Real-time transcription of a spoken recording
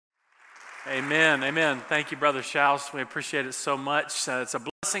Amen, amen. Thank you, Brother Schaus. We appreciate it so much. It's a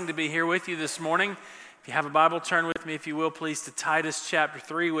blessing to be here with you this morning. If you have a Bible, turn with me, if you will, please, to Titus chapter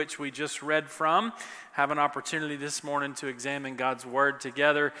 3, which we just read from. Have an opportunity this morning to examine God's Word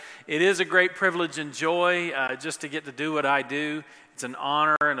together. It is a great privilege and joy just to get to do what I do. It's an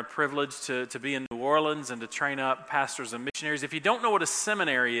honor and a privilege to be in New Orleans and to train up pastors and missionaries. If you don't know what a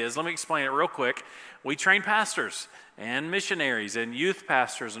seminary is, let me explain it real quick. We train pastors and missionaries and youth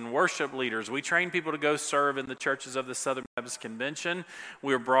pastors and worship leaders. We train people to go serve in the churches of the Southern Baptist Convention.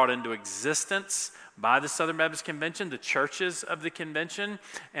 We were brought into existence by the Southern Baptist Convention, the churches of the convention,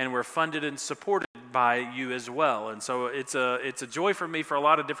 and we're funded and supported by you as well. And so it's a joy for me for a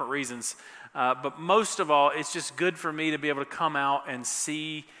lot of different reasons. But most of all, it's just good for me to be able to come out and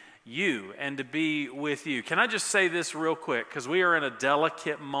see you and to be with you. Can I just say this real quick? Because we are in a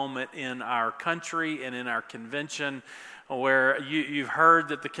delicate moment in our country and in our convention where you've heard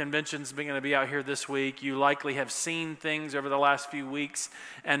that the convention's going to be out here this week. You likely have seen things over the last few weeks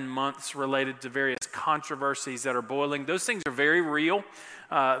and months related to various controversies that are boiling. Those things are very real.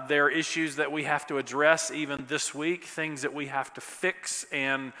 There are issues that we have to address even this week, things that we have to fix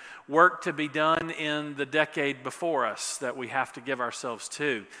and work to be done in the decade before us that we have to give ourselves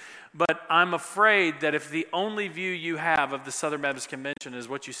to. But I'm afraid that if the only view you have of the Southern Baptist Convention is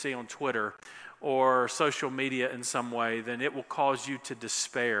what you see on Twitter or social media in some way, then it will cause you to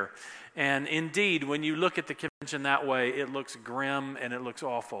despair. And indeed, when you look at the convention that way, it looks grim and it looks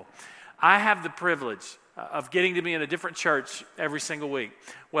awful. I have the privilege of getting to be in a different church every single week,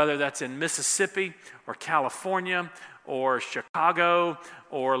 whether that's in Mississippi or California or Chicago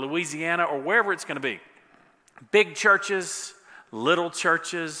or Louisiana or wherever it's going to be. Big churches, little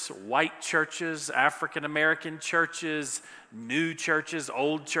churches, white churches, African-American churches, new churches,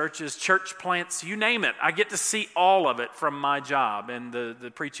 old churches, church plants, you name it. I get to see all of it from my job and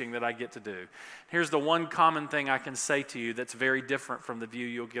the preaching that I get to do. Here's the one common thing I can say to you that's very different from the view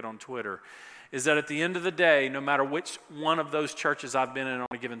you'll get on Twitter, is that at the end of the day, no matter which one of those churches I've been in on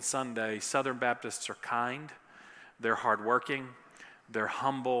a given Sunday, Southern Baptists are kind, they're hardworking, they're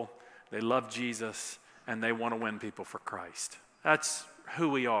humble, they love Jesus, and they want to win people for Christ. That's who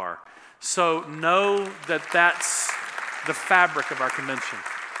we are. So know that that's the fabric of our convention.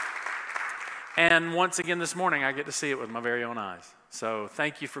 And once again this morning, I get to see it with my very own eyes. So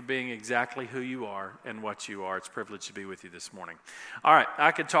thank you for being exactly who you are and what you are. It's a privilege to be with you this morning. All right,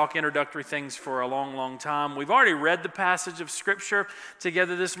 I could talk introductory things for a long, long time. We've already read the passage of Scripture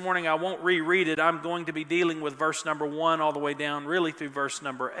together this morning. I won't reread it. I'm going to be dealing with verse number 1 all the way down, really through verse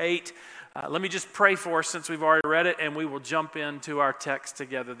number 8. Let me just pray for us since we've already read it, and we will jump into our text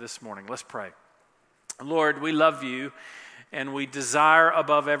together this morning. Let's pray. Lord, we love you, and we desire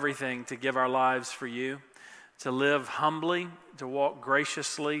above everything to give our lives for you, to live humbly, to walk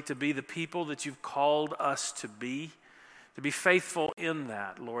graciously, to be the people that you've called us to be faithful in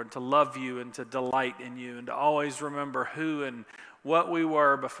that, Lord, to love you and to delight in you and to always remember who and what we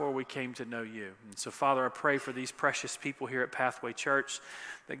were before we came to know you. And so, Father, I pray for these precious people here at Pathway Church,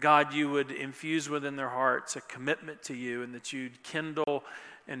 that God, you would infuse within their hearts a commitment to you and that you'd kindle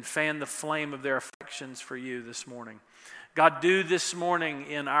and fan the flame of their affections for you this morning. God, do this morning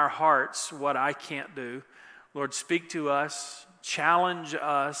in our hearts what I can't do. Lord, speak to us, challenge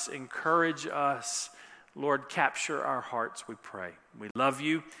us, encourage us. Lord, capture our hearts, we pray. We love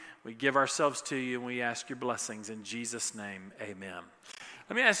you, we give ourselves to you, and we ask your blessings in Jesus' name, amen.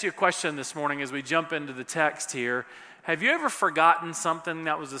 Let me ask you a question this morning as we jump into the text here. Have you ever forgotten something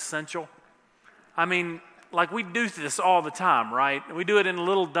that was essential? I mean, like we do this all the time, right? We do it in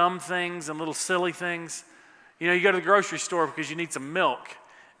little dumb things and little silly things. You know, you go to the grocery store because you need some milk.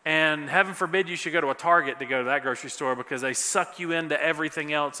 And heaven forbid you should go to a Target to go to that grocery store because they suck you into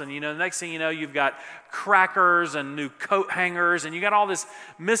everything else. And, you know, the next thing you know, you've got crackers and new coat hangers and you got all this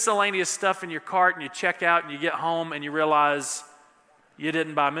miscellaneous stuff in your cart and you check out and you get home and you realize you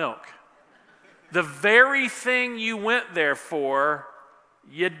didn't buy milk. The very thing you went there for,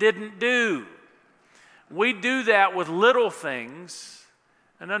 you didn't do. We do that with little things,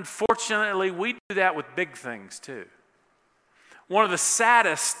 and unfortunately, we do that with big things too. One of the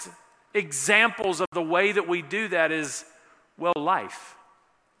saddest examples of the way that we do that is, well, life.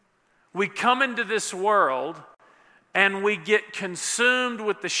 We come into this world and we get consumed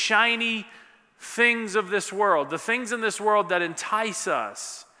with the shiny things of this world, the things in this world that entice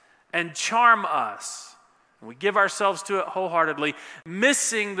us and charm us. And we give ourselves to it wholeheartedly,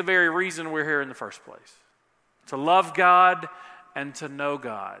 missing the very reason we're here in the first place, to love God and to know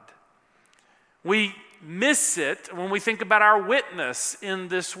God. We miss it when we think about our witness in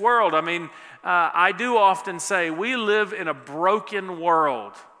this world. I mean, I do often say we live in a broken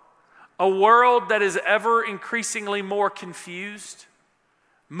world. a world that is ever increasingly more confused,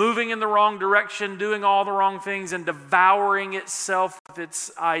 moving in the wrong direction, doing all the wrong things, and devouring itself with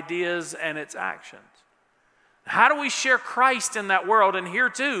its ideas and its actions. How do we share Christ in that world? And here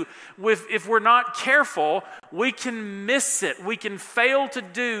too, if we're not careful, we can miss it. We can fail to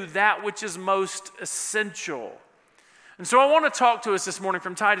do that which is most essential. And so I want to talk to us this morning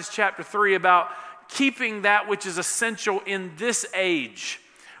from Titus chapter 3 about keeping that which is essential in this age.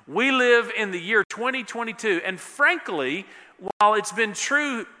 We live in the year 2022, and frankly, while it's been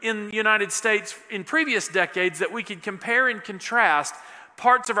true in the United States in previous decades that we could compare and contrast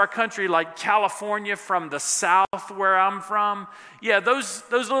parts of our country like California from the south where I'm from, those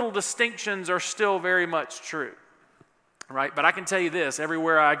little distinctions are still very much true, right? But I can tell you this,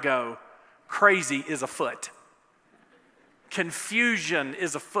 everywhere I go, crazy is afoot. Confusion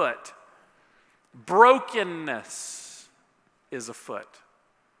is afoot. Brokenness is afoot.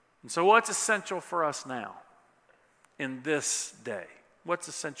 And so what's essential for us now in this day? What's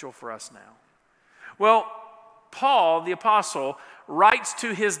essential for us now? Well, Paul, the apostle, writes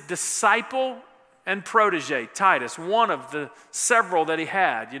to his disciple and protege, Titus, one of the several that he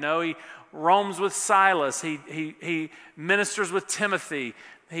had. You know, he roams with Silas. He ministers with Timothy.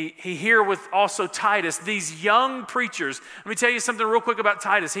 He here with also Titus, these young preachers. Let me tell you something real quick about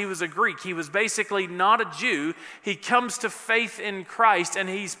Titus. He was a Greek. He was basically not a Jew. He comes to faith in Christ, and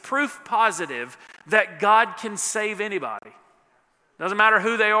he's proof positive that God can save anybody. Doesn't matter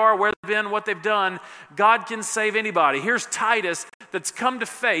who they are, where they've been, what they've done, God can save anybody. Here's Titus that's come to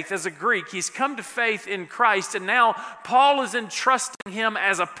faith as a Greek. He's come to faith in Christ, and now Paul is entrusting him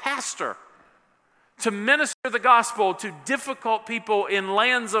as a pastor to minister the gospel to difficult people in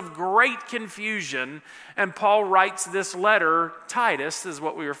lands of great confusion. And Paul writes this letter, Titus is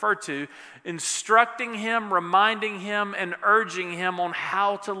what we refer to, instructing him, reminding him, and urging him on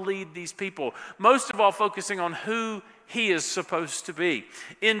how to lead these people. Most of all, focusing on who he is supposed to be.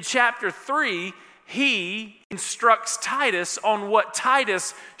 In chapter 3, he instructs Titus on what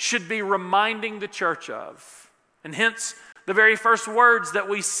Titus should be reminding the church of. And hence, the very first words that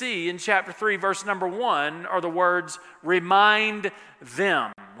we see in chapter 3, verse number 1, are the words, remind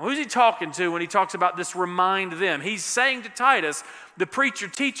them. Who's he talking to when he talks about this remind them? He's saying to Titus, the preacher,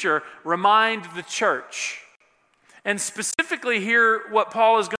 teacher, remind the church. And specifically here, what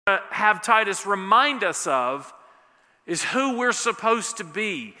Paul is going to have Titus remind us of is who we're supposed to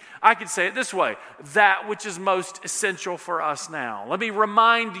be. I could say it this way, that which is most essential for us now. Let me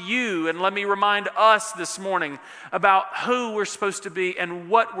remind you and let me remind us this morning about who we're supposed to be and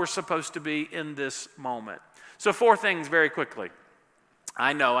what we're supposed to be in this moment. So 4 things very quickly.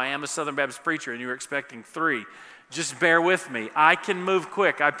 I know I am a Southern Baptist preacher and you were expecting 3. Just bear with me. I can move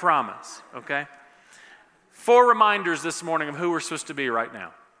quick, I promise, okay? 4 reminders this morning of who we're supposed to be right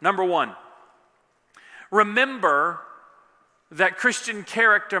now. Number 1, remember that Christian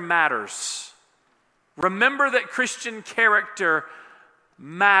character matters. Remember that Christian character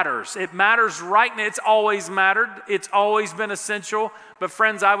matters. It matters right now. It's always mattered. It's always been essential. But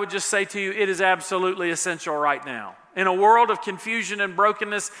friends, I would just say to you, it is absolutely essential right now. In a world of confusion and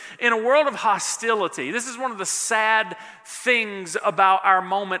brokenness, in a world of hostility. This is one of the sad things about our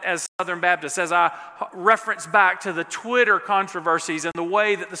moment as Southern Baptists, as I reference back to the Twitter controversies and the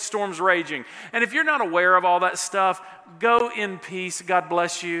way that the storm's raging. And if you're not aware of all that stuff, go in peace. God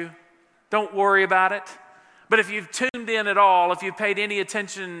bless you. Don't worry about it. But if you've tuned in at all, if you've paid any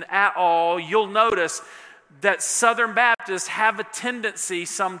attention at all, you'll notice that Southern Baptists have a tendency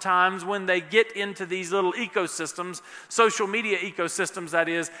sometimes when they get into these little ecosystems, social media ecosystems that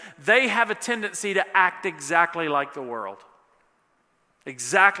is, they have a tendency to act exactly like the world.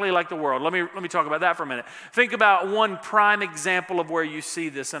 Exactly like the world. Let me talk about that for a minute. Think about one prime example of where you see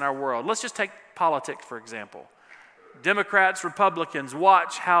this in our world. Let's just take politics, for example. Democrats, Republicans,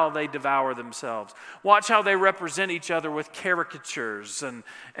 watch how they devour themselves. Watch how they represent each other with caricatures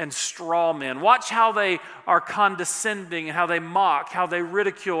and straw men. Watch how they are condescending, how they mock, how they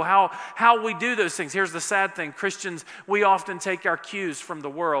ridicule, how we do those things. Here's the sad thing. Christians, we often take our cues from the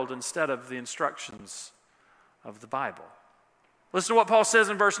world instead of the instructions of the Bible. Listen to what Paul says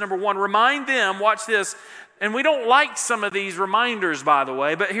in verse number 1. Remind them, watch this, and we don't like some of these reminders, by the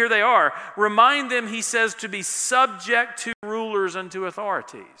way, but here they are. Remind them, he says, to be subject to rulers and to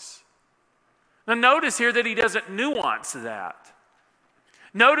authorities. Now notice here that he doesn't nuance that.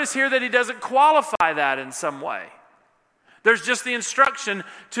 Notice here that he doesn't qualify that in some way. There's just the instruction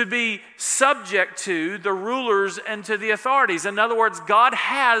to be subject to the rulers and to the authorities. In other words, God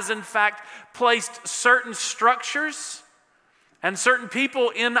has, in fact, placed certain structures and certain people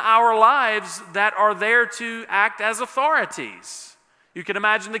in our lives that are there to act as authorities. You can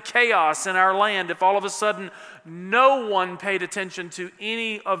imagine the chaos in our land if all of a sudden no one paid attention to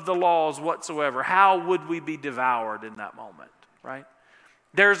any of the laws whatsoever. How would we be devoured in that moment, right?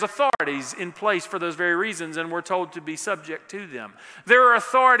 There's authorities in place for those very reasons, and we're told to be subject to them. There are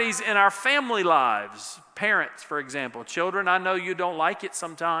authorities in our family lives. Parents, for example. Children, I know you don't like it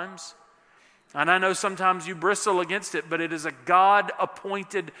sometimes. And I know sometimes you bristle against it, but it is a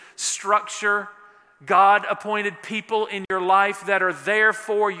God-appointed structure, God-appointed people in your life that are there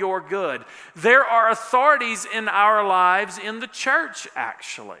for your good. There are authorities in our lives in the church,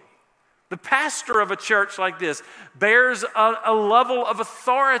 actually. The pastor of a church like this bears a level of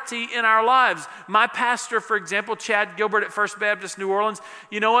authority in our lives. My pastor, for example, Chad Gilbert at First Baptist New Orleans,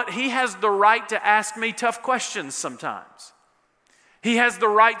 you know what? He has the right to ask me tough questions sometimes. He has the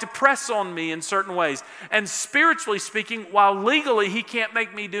right to press on me in certain ways. And spiritually speaking, while legally he can't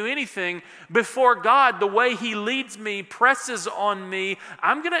make me do anything, before God, the way he leads me, presses on me,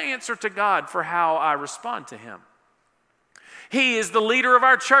 I'm going to answer to God for how I respond to him. He is the leader of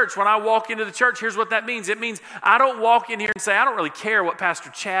our church. When I walk into the church, here's what that means. It means I don't walk in here and say, I don't really care what Pastor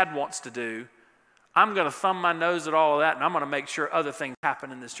Chad wants to do. I'm going to thumb my nose at all of that, and I'm going to make sure other things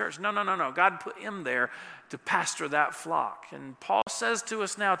happen in this church. No. God put him there to pastor that flock. And Paul says to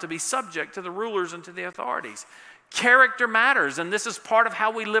us now to be subject to the rulers and to the authorities. Character matters, and this is part of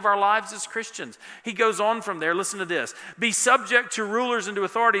how we live our lives as Christians. He goes on from there. Listen to this. Be subject to rulers and to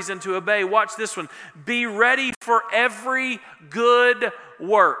authorities and to obey. Watch this one. Be ready for every good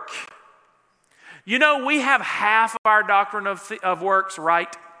work. You know, we have half of our doctrine of works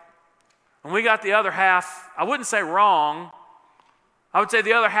right, and we got the other half, I wouldn't say wrong. I would say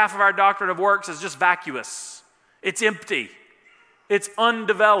the other half of our doctrine of works is just vacuous. It's empty. It's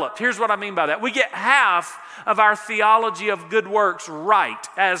undeveloped. Here's what I mean by that. We get half of our theology of good works right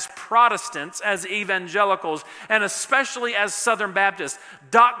as Protestants, as evangelicals, and especially as Southern Baptists.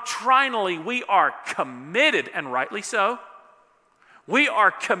 Doctrinally, we are committed, and rightly so. We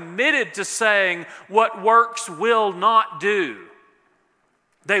are committed to saying what works will not do.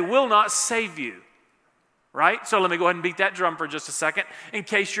 They will not save you. Right? So let me go ahead and beat that drum for just a second. In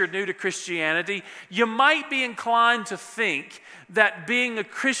case you're new to Christianity, you might be inclined to think that being a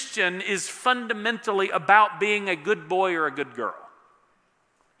Christian is fundamentally about being a good boy or a good girl.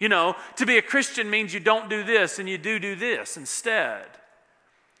 You know, to be a Christian means you don't do this and you do this instead.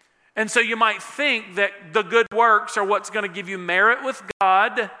 And so you might think that the good works are what's going to give you merit with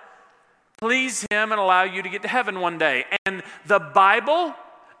God, please Him, and allow you to get to heaven one day. And the Bible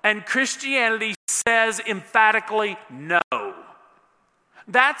and Christianity says emphatically no.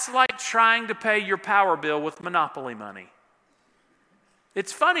 That's like trying to pay your power bill with Monopoly money.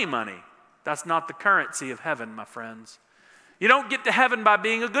 It's funny money. That's not the currency of heaven, my friends. You don't get to heaven by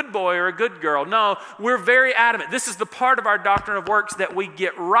being a good boy or a good girl. No, we're very adamant. This is the part of our doctrine of works that we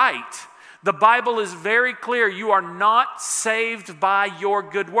get right. The Bible is very clear. You are not saved by your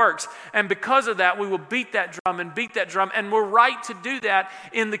good works. And because of that, we will beat that drum. And we're right to do that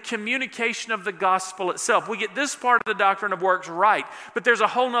in the communication of the gospel itself. We get this part of the doctrine of works right. But there's a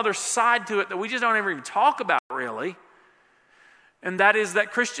whole other side to it that we just don't ever even talk about, really. And that is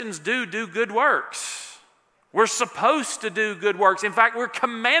that Christians do good works. We're supposed to do good works. In fact, we're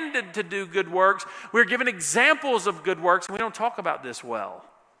commanded to do good works. We're given examples of good works, and we don't talk about this well.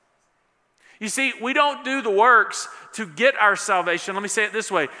 You see, we don't do the works to get our salvation. Let me say it this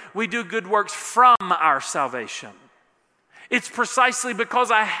way. We do good works from our salvation. It's precisely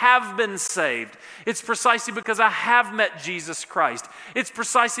because I have been saved. It's precisely because I have met Jesus Christ. It's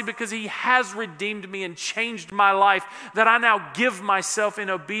precisely because He has redeemed me and changed my life that I now give myself in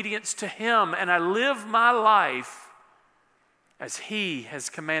obedience to Him, and I live my life as He has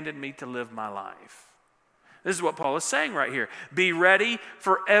commanded me to live my life. This is what Paul is saying right here. Be ready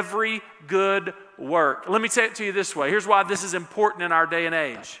for every good work. Let me say it to you this way. Here's why this is important in our day and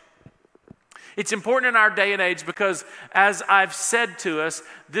age. It's important in our day and age because, as I've said to us,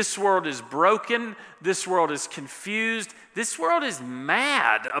 this world is broken, this world is confused, this world is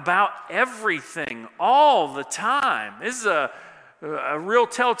mad about everything all the time. This is a real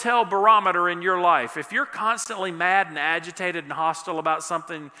telltale barometer in your life. If you're constantly mad and agitated and hostile about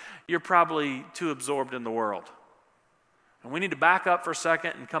something, you're probably too absorbed in the world. And we need to back up for a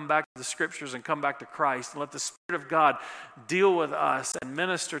second and come back to the Scriptures and come back to Christ and let the Spirit of God deal with us and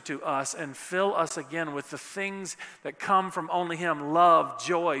minister to us and fill us again with the things that come from only Him: love,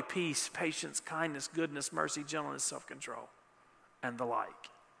 joy, peace, patience, kindness, goodness, mercy, gentleness, self-control, and the like.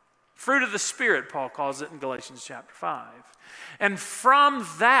 Fruit of the Spirit, Paul calls it in Galatians chapter 5. And from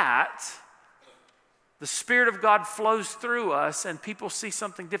that, the Spirit of God flows through us and people see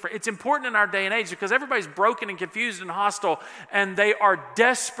something different. It's important in our day and age because everybody's broken and confused and hostile, and they are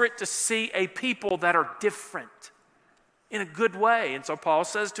desperate to see a people that are different in a good way. And so Paul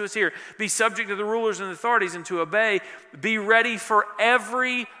says to us here, be subject to the rulers and authorities and to obey. Be ready for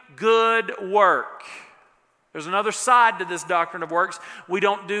every good work. There's another side to this doctrine of works. We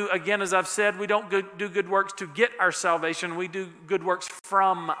don't do, again, as I've said, we don't do good works to get our salvation. We do good works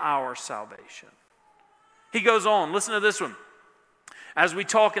from our salvation. He goes on, listen to this one. As we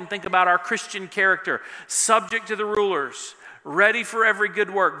talk and think about our Christian character, subject to the rulers, ready for every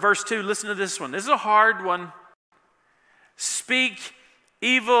good work. Verse 2, listen to this one. This is a hard one. Speak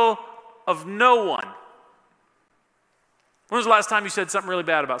evil of no one. When was the last time you said something really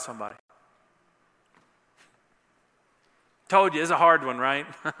bad about somebody? Told you, it's a hard one, right?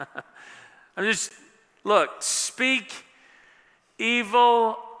 Speak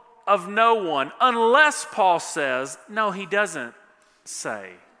evil of no one, unless Paul says, no, he doesn't say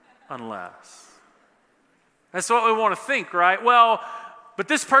unless. That's what we want to think, right? Well, but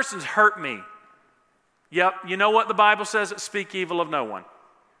this person's hurt me. Yep, you know what the Bible says? Speak evil of no one.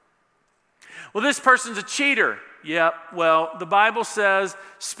 Well, this person's a cheater. Yep, well, the Bible says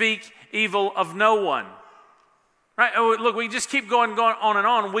speak evil of no one. Right? Look, we just keep going on and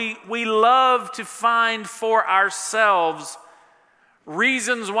on. We love to find for ourselves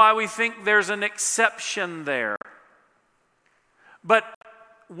reasons why we think there's an exception there. But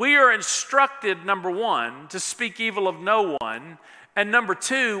we are instructed, number one, to speak evil of no one. And number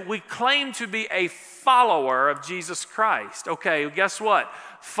two, we claim to be a follower of Jesus Christ. Okay, guess what?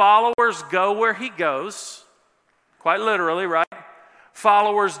 Followers go where he goes, quite literally, right?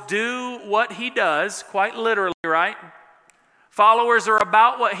 Followers do what he does, quite literally, right? Followers are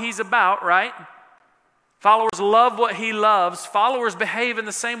about what he's about, right? Followers love what he loves. Followers behave in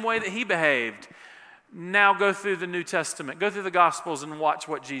the same way that he behaved. Now go through the New Testament. Go through the Gospels and watch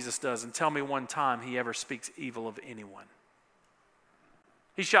what Jesus does and tell me one time he ever speaks evil of anyone.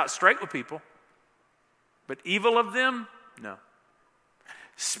 He shot straight with people, but evil of them? No.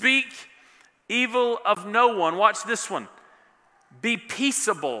 Speak evil of no one. Watch this one. Be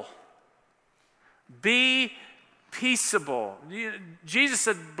peaceable. Be peaceable. Jesus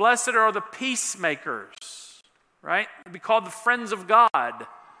said, blessed are the peacemakers, right? Be called the friends of God.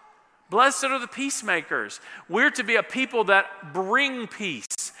 Blessed are the peacemakers. We're to be a people that bring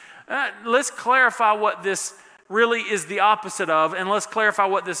peace. Let's clarify what this really is the opposite of, and let's clarify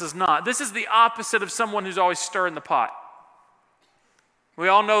what this is not. This is the opposite of someone who's always stirring the pot. We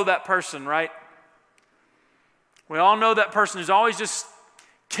all know that person, right? We all know that person who's always just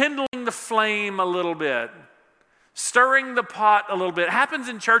kindling the flame a little bit, stirring the pot a little bit. It happens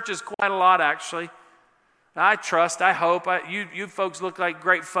in churches quite a lot, actually. I trust, I hope. You folks look like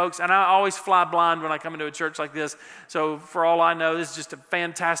great folks, and I always fly blind when I come into a church like this. So for all I know, this is just a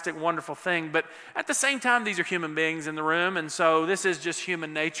fantastic, wonderful thing. But at the same time, these are human beings in the room, and so this is just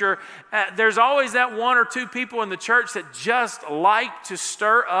human nature. There's always that one or two people in the church that just like to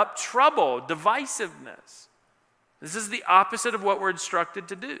stir up trouble, divisiveness. This is the opposite of what we're instructed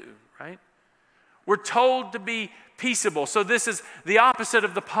to do, right? We're told to be peaceable. So this is the opposite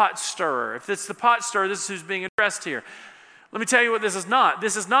of the pot stirrer. If it's the pot stirrer, this is who's being addressed here. Let me tell you what this is not.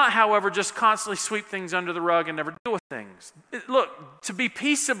 This is not, however, just constantly sweep things under the rug and never deal with things. Look, to be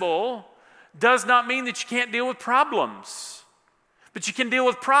peaceable does not mean that you can't deal with problems. But you can deal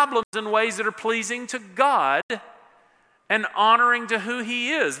with problems in ways that are pleasing to God and honoring to who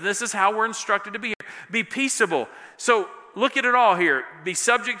he is. This is how we're instructed to be here. Be peaceable. So look at it all here. Be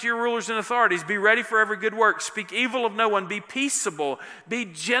subject to your rulers and authorities. Be ready for every good work. Speak evil of no one. Be peaceable. Be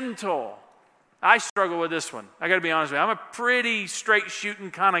gentle. I struggle with this one. I got to be honest with you. I'm a pretty straight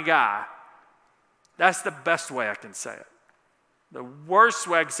shooting kind of guy. That's the best way I can say it. The worst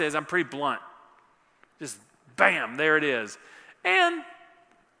way I can say it is I'm pretty blunt. Just bam, there it is. And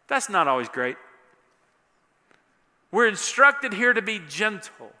that's not always great. We're instructed here to be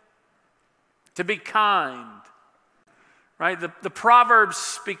gentle, to be kind. Right? The Proverbs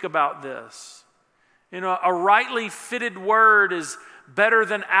speak about this. You know, a rightly fitted word is better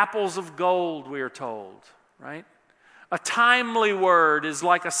than apples of gold, we are told, right? A timely word is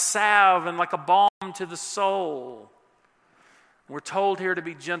like a salve and like a balm to the soul. We're told here to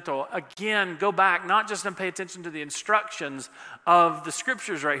be gentle. Again, go back, not just and pay attention to the instructions of the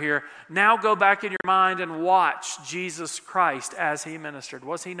scriptures right here. Now go back in your mind and watch Jesus Christ as he ministered.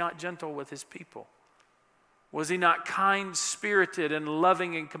 Was he not gentle with his people? Was he not kind-spirited and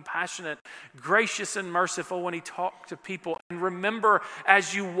loving and compassionate, gracious and merciful when he talked to people? And remember,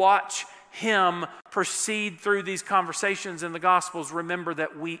 as you watch him proceed through these conversations in the Gospels, remember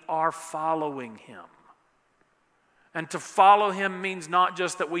that we are following him. And to follow him means not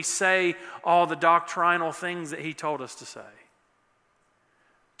just that we say all the doctrinal things that he told us to say.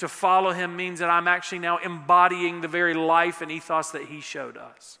 To follow him means that I'm actually now embodying the very life and ethos that he showed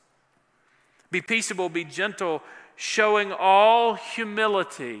us. Be peaceable, be gentle, showing all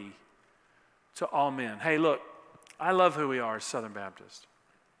humility to all men. Hey, look, I love who we are as Southern Baptist.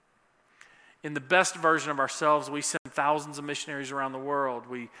 In the best version of ourselves, we send thousands of missionaries around the world.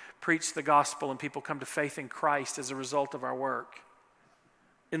 We preach the gospel and people come to faith in Christ as a result of our work.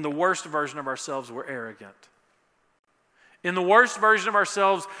 In the worst version of ourselves, we're arrogant. In the worst version of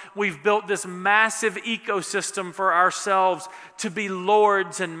ourselves, we've built this massive ecosystem for ourselves to be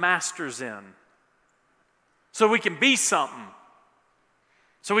lords and masters in. So we can be something.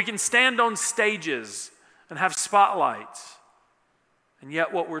 So we can stand on stages and have spotlights. And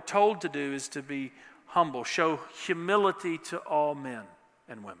yet what we're told to do is to be humble, show humility to all men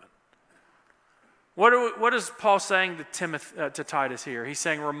and women. What is Paul saying to Titus here? He's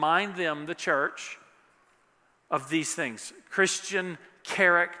saying, remind them, the church, of these things. Christian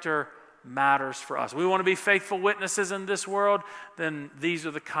character matters for us. We want to be faithful witnesses in this world, then these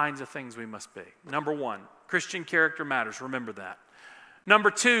are the kinds of things we must be. Number one, Christian character matters. Remember that. Number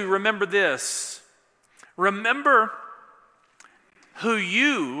two, remember this. Remember who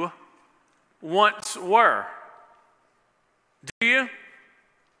you once were. Do you?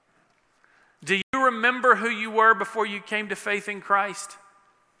 Do you remember who you were before you came to faith in Christ?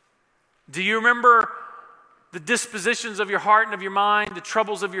 Do you remember the dispositions of your heart and of your mind, the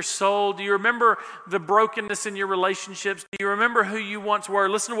troubles of your soul? Do you remember the brokenness in your relationships? Do you remember who you once were?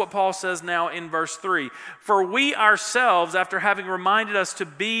 Listen to what Paul says now in verse 3. For we ourselves, after having reminded us to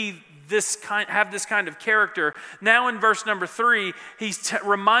be have this kind of character, now in verse number 3, he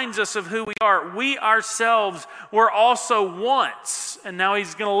reminds us of who we are. We ourselves were also once, and now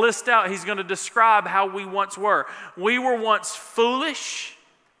he's going to list out, he's going to describe how we once were. We were once foolish.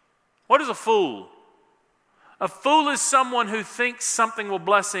 What is a fool? A fool is someone who thinks something will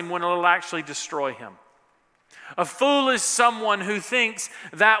bless him when it will actually destroy him. A fool is someone who thinks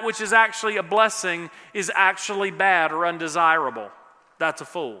that which is actually a blessing is actually bad or undesirable. That's a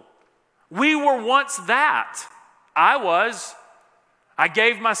fool. We were once that. I was. I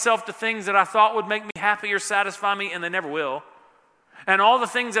gave myself to things that I thought would make me happy or satisfy me, and they never will. And all the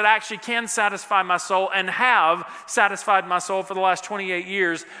things that actually can satisfy my soul and have satisfied my soul for the last 28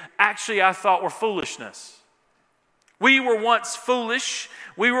 years, actually I thought were foolishness. We were once foolish.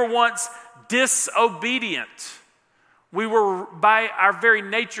 We were once disobedient. We were, by our very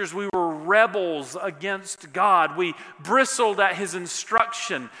natures, we were rebels against God. We bristled at his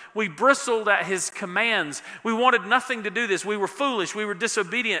instruction. We bristled at his commands. We wanted nothing to do this. We were foolish. We were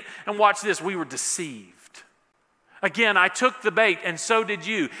disobedient. And watch this, we were deceived. Again, I took the bait, and so did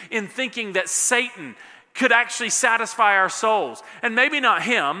you, in thinking that Satan could actually satisfy our souls. And maybe not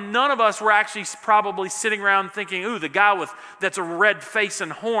him. None of us were actually probably sitting around thinking, ooh, the guy that's a red face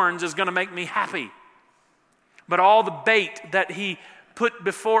and horns is going to make me happy. But all the bait that he put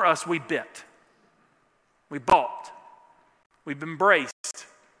before us, we bit. We bought. We've embraced,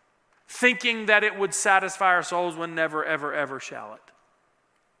 thinking that it would satisfy our souls when never, ever, ever shall it.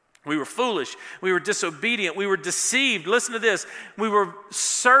 We were foolish. We were disobedient. We were deceived. Listen to this. We were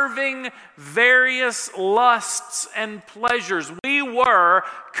serving various lusts and pleasures. We were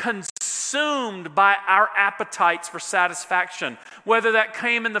consumed by our appetites for satisfaction, whether that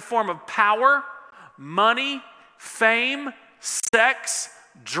came in the form of power, money, fame, sex,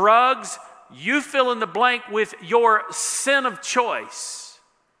 drugs. You fill in the blank with your sin of choice.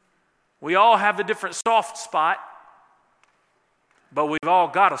 We all have a different soft spot, but we've all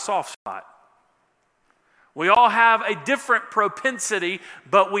got a soft spot. We all have a different propensity,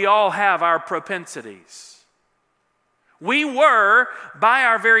 but we all have our propensities. We were, by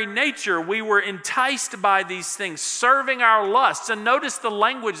our very nature, we were enticed by these things, serving our lusts. And notice the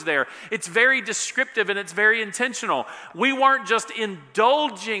language there. It's very descriptive and it's very intentional. We weren't just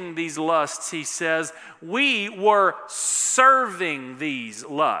indulging these lusts, he says. We were serving these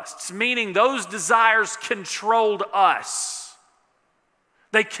lusts, meaning those desires controlled us.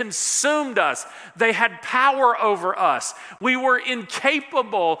 They consumed us. They had power over us. We were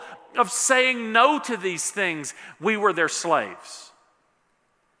incapable of saying no to these things. We were their slaves.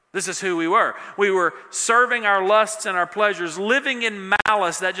 This is who we were. We were serving our lusts and our pleasures, living in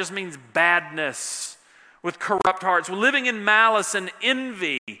malice. That just means badness, with corrupt hearts. We're living in malice and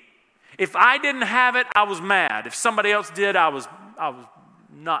envy. If I didn't have it, I was mad. If somebody else did, I was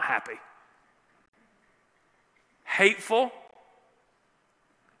not happy. Hateful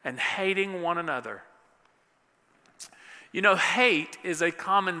and hating one another. You know, hate is a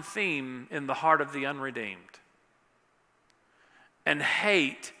common theme in the heart of the unredeemed. and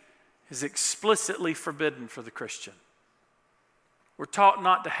hate is explicitly forbidden for the Christian. We're taught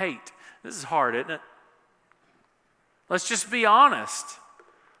not to hate. This is hard, isn't it? Let's just be honest.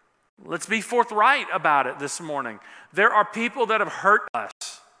 Let's be forthright about it this morning. There are people that have hurt us.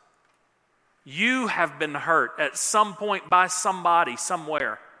 You have been hurt at some point by somebody,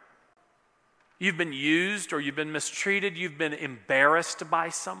 somewhere. You've been used or you've been mistreated. You've been embarrassed by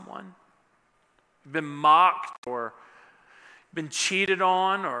someone. You've been mocked or been cheated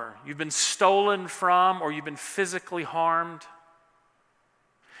on, or you've been stolen from, or you've been physically harmed.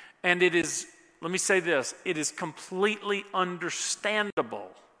 And it is, let me say this, it is completely understandable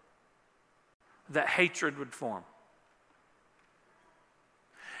that hatred would form.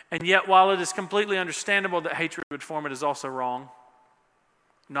 And yet, while it is completely understandable that hatred would form, it is also wrong,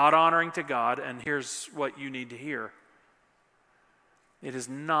 not honoring to God, and here's what you need to hear. It is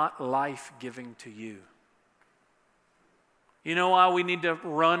not life-giving to you. You know why we need to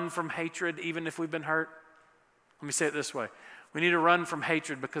run from hatred even if we've been hurt? Let me say it this way. We need to run from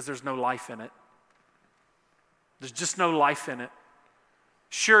hatred because there's no life in it. There's just no life in it.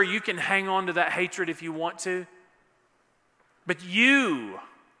 Sure, you can hang on to that hatred if you want to, but you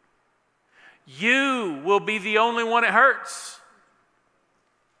will be the only one it hurts.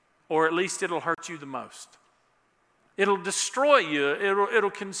 Or at least it'll hurt you the most. It'll destroy you. It'll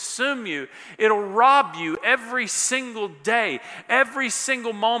consume you. It'll rob you every single day. Every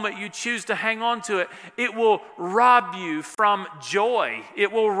single moment you choose to hang on to it, it will rob you from joy.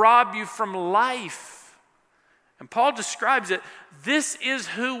 It will rob you from life. And Paul describes it. This is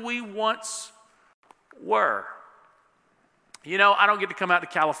who we once were. You know, I don't get to come out to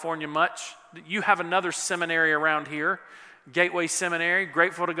California much. You have another seminary around here, Gateway Seminary.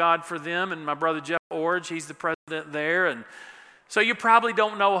 Grateful to God for them and my brother Jeff Orge. He's the president there. And so you probably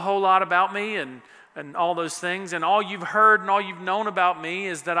don't know a whole lot about me and all those things. And all you've heard and all you've known about me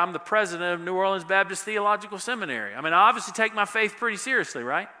is that I'm the president of New Orleans Baptist Theological Seminary. I mean, I obviously take my faith pretty seriously,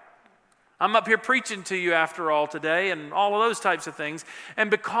 right? I'm up here preaching to you after all today and all of those types of things.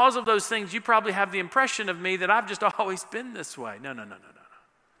 And because of those things, you probably have the impression of me that I've just always been this way. No.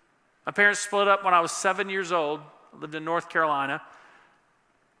 My parents split up when I was 7 years old. I lived in North Carolina.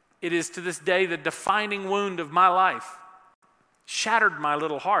 It is to this day the defining wound of my life. Shattered my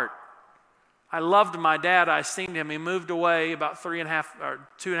little heart. I loved my dad. I esteemed him. He moved away about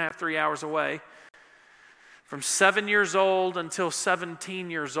 2.5, 3 hours away. From 7 years old until 17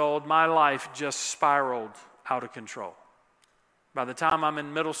 years old, my life just spiraled out of control. By the time I'm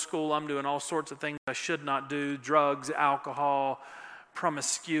in middle school, I'm doing all sorts of things I should not do. Drugs, alcohol,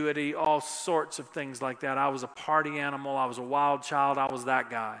 promiscuity, all sorts of things like that. I was a party animal. I was a wild child. I was that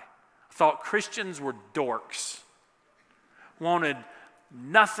guy. I thought Christians were dorks. Wanted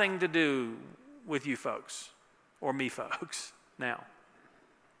nothing to do with you folks or me folks now.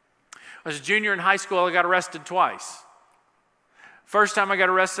 I was a junior in high school. I got arrested twice. First time I got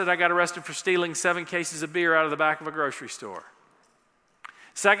arrested for stealing 7 cases of beer out of the back of a grocery store.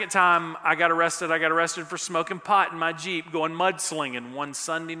 Second time I got arrested for smoking pot in my Jeep going mudslinging one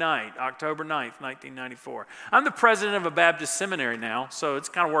Sunday night, October 9th, 1994. I'm the president of a Baptist seminary now, so it's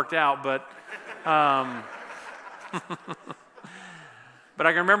kind of worked out, but but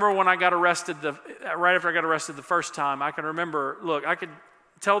I can remember when I got arrested, right after I got arrested the first time, I can remember, I could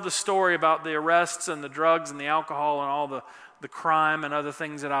tell the story about the arrests and the drugs and the alcohol and all the crime and other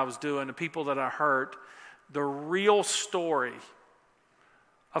things that I was doing, the people that I hurt. The real story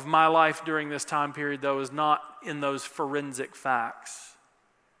of my life during this time period, though, is not in those forensic facts.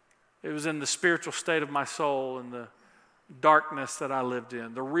 It was in the spiritual state of my soul and the darkness that I lived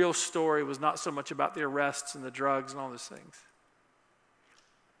in. The real story was not so much about the arrests and the drugs and all those things.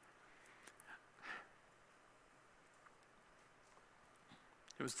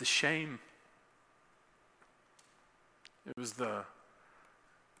 It was the shame. It was the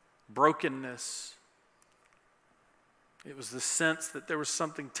brokenness. It was the sense that there was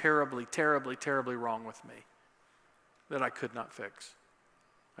something terribly, terribly, terribly wrong with me that I could not fix.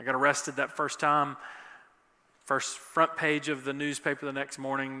 I got arrested that first time. First front page of the newspaper the next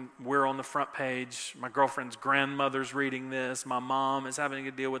morning, we're on the front page. My girlfriend's grandmother's reading this. My mom is having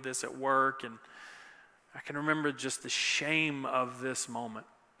to deal with this at work. And I can remember just the shame of this moment.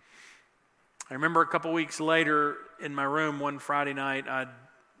 I remember a couple weeks later in my room one Friday night, I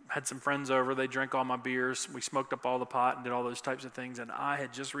had some friends over. They drank all my beers. We smoked up all the pot and did all those types of things. And I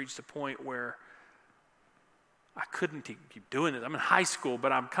had just reached a point where I couldn't keep doing this. I'm in high school,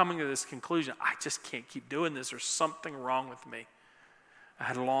 but I'm coming to this conclusion. I just can't keep doing this. There's something wrong with me. I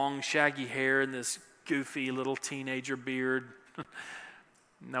had long, shaggy hair and this goofy little teenager beard.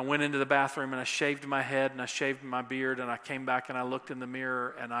 And I went into the bathroom and I shaved my head and I shaved my beard, and I came back and I looked in the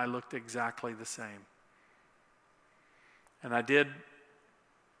mirror and I looked exactly the same. And I did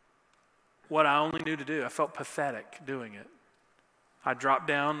what I only knew to do. I felt pathetic doing it. I dropped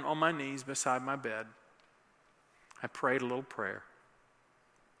down on my knees beside my bed. I prayed a little prayer.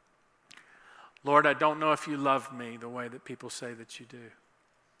 Lord, I don't know if you love me the way that people say that you do. And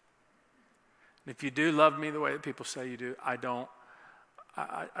if you do love me the way that people say you do, I don't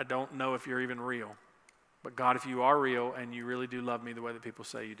know if you're even real. But God, if you are real and you really do love me the way that people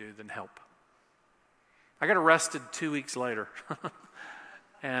say you do, then help. I got arrested 2 weeks later.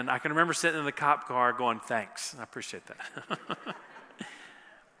 And I can remember sitting in the cop car going, thanks. I appreciate that.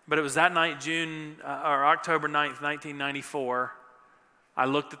 But it was that night, October 9th, 1994. I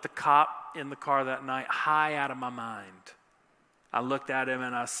looked at the cop in the car that night, high out of my mind. I looked at him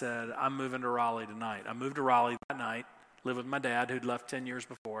and I said, I'm moving to Raleigh tonight. I moved to Raleigh that night, lived with my dad who'd left 10 years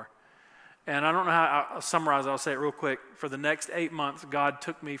before. And I don't know how I'll summarize, I'll say it real quick. For the next 8 months, God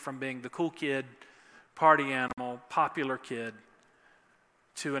took me from being the cool kid, party animal, popular kid,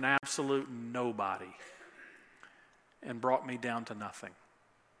 to an absolute nobody, and brought me down to nothing.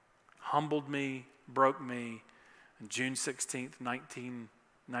 Humbled me, broke me. And June 16th,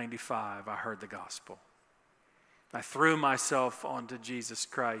 1995, I heard the gospel. I threw myself onto Jesus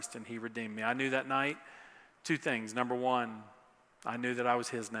Christ and he redeemed me. I knew that night 2 things. Number 1, I knew that I was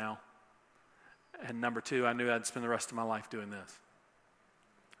his now. And number 2, I knew I'd spend the rest of my life doing this.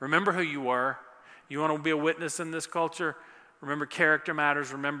 Remember who you were. You want to be a witness in this culture? Remember character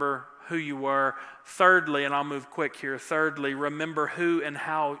matters. Remember who you were. Thirdly, and I'll move quick here. Thirdly, remember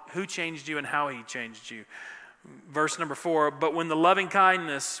who changed you and how he changed you. Verse number 4, but when the loving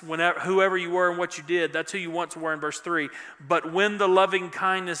kindness, whoever you were and what you did, that's who you once were in verse 3. But when the loving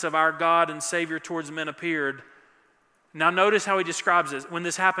kindness of our God and Savior towards men appeared. Now notice how he describes it. When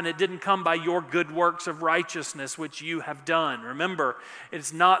this happened, it didn't come by your good works of righteousness, which you have done. Remember,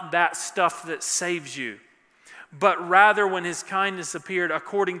 it's not that stuff that saves you. But rather when his kindness appeared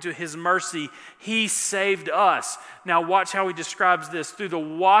according to his mercy, he saved us. Now watch how he describes this. Through the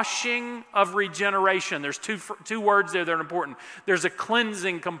washing of regeneration. There's two words there that are important. There's a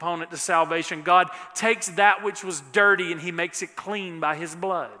cleansing component to salvation. God takes that which was dirty and he makes it clean by his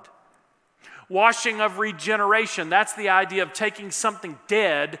blood. Washing of regeneration, that's the idea of taking something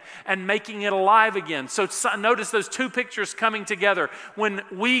dead and making it alive again. So notice those 2 pictures coming together. When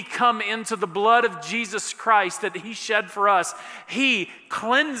we come into the blood of Jesus Christ that he shed for us, he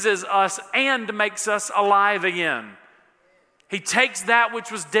cleanses us and makes us alive again. He takes that which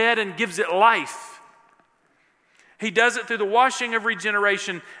was dead and gives it life. He does it through the washing of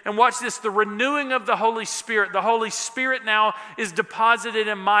regeneration. And watch this, the renewing of the Holy Spirit. The Holy Spirit now is deposited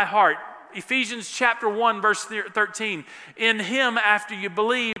in my heart. Ephesians chapter 1, verse 13. In him, after you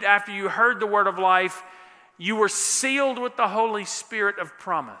believed, after you heard the word of life, you were sealed with the Holy Spirit of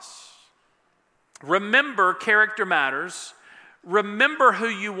promise. Remember, character matters. Remember who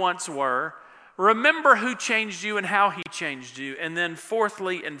you once were. Remember who changed you and how he changed you. And then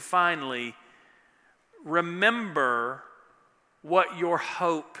fourthly and finally, remember what your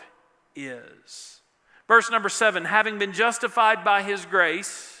hope is. Verse number 7, having been justified by his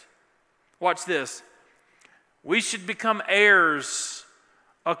grace, watch this. We should become heirs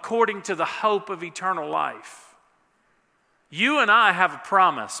according to the hope of eternal life. You and I have a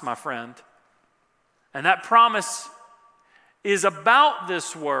promise, my friend. And that promise is about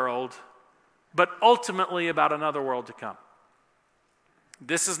this world, but ultimately about another world to come.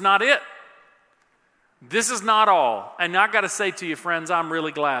 This is not it. This is not all. And I got to say to you, friends, I'm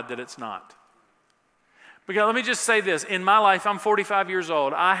really glad that it's not. Because let me just say this. In my life, I'm 45 years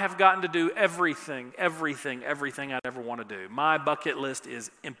old. I have gotten to do everything I'd ever want to do. My bucket list is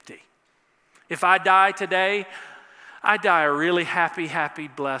empty. If I die today, I die a really happy,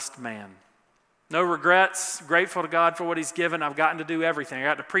 blessed man. No regrets, grateful to God for what he's given. I've gotten to do everything. I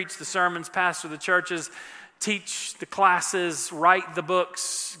got to preach the sermons, pastor the churches, teach the classes, write the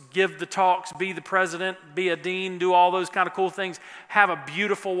books, give the talks, be the president, be a dean, do all those kind of cool things, have a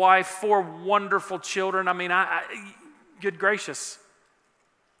beautiful wife, 4 wonderful children. I mean, good gracious.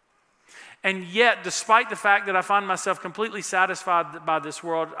 And yet, despite the fact that I find myself completely satisfied by this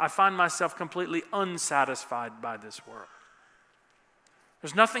world, I find myself completely unsatisfied by this world.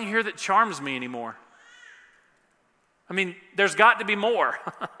 There's nothing here that charms me anymore. I mean, there's got to be more.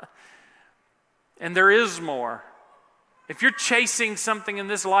 And there is more. If you're chasing something in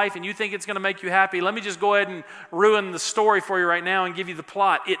this life and you think it's going to make you happy, let me just go ahead and ruin the story for you right now and give you the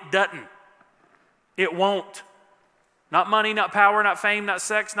plot. It doesn't. It won't. Not money, not power, not fame, not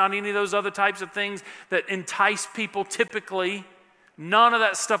sex, not any of those other types of things that entice people typically. None of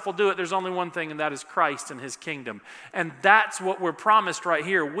that stuff will do it. There's only one thing, and that is Christ and his kingdom. And that's what we're promised right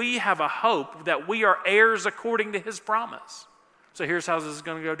here. We have a hope that we are heirs according to his promise. So here's how this is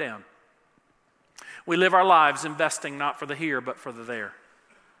going to go down. We live our lives investing not for the here, but for the there.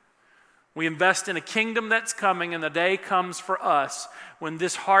 We invest in a kingdom that's coming, and the day comes for us when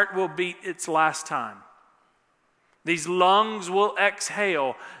this heart will beat its last time. These lungs will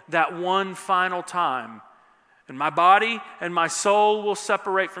exhale that one final time. And my body and my soul will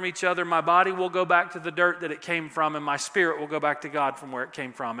separate from each other. My body will go back to the dirt that it came from, and my spirit will go back to God from where it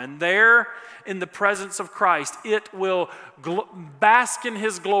came from. And there, in the presence of Christ, it will bask in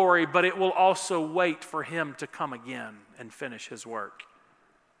his glory, but it will also wait for him to come again and finish his work.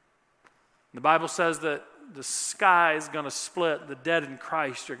 The Bible says that the sky is going to split, the dead in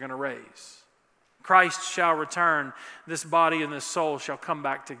Christ are going to raise. Christ shall return, this body and this soul shall come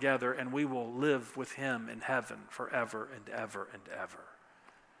back together, and we will live with him in heaven forever and ever and ever.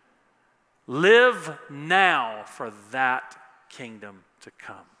 Live now for that kingdom to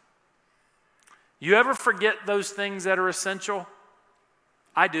come. You ever forget those things that are essential?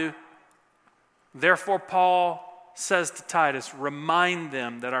 I do. Therefore, Paul says to Titus, remind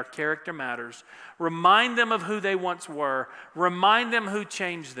them that our character matters. Remind them of who they once were. Remind them who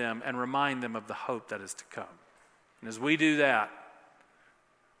changed them, and remind them of the hope that is to come. And as we do that,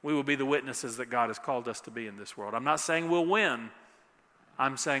 we will be the witnesses that God has called us to be in this world. I'm not saying we'll win.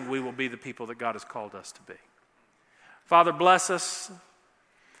 I'm saying we will be the people that God has called us to be. Father, bless us.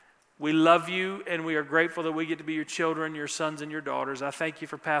 We love you, and we are grateful that we get to be your children, your sons and your daughters. I thank you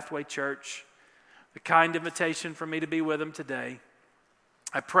for Pathway Church, the kind invitation for me to be with them today.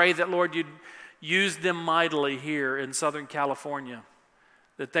 I pray that, Lord, you'd use them mightily here in Southern California,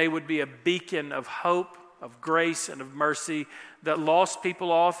 that they would be a beacon of hope, of grace, and of mercy, that lost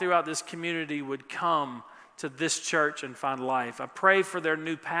people all throughout this community would come to this church and find life. I pray for their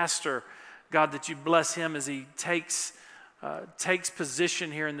new pastor, God, that you bless him as he takes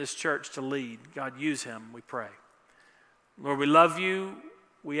position here in this church to lead. God, use him, we pray. Lord, we love you.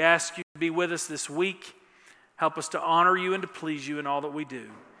 We ask you to be with us this week. Help us to honor you and to please you in all that we do.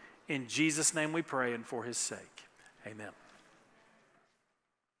 In Jesus' name we pray and for his sake. Amen.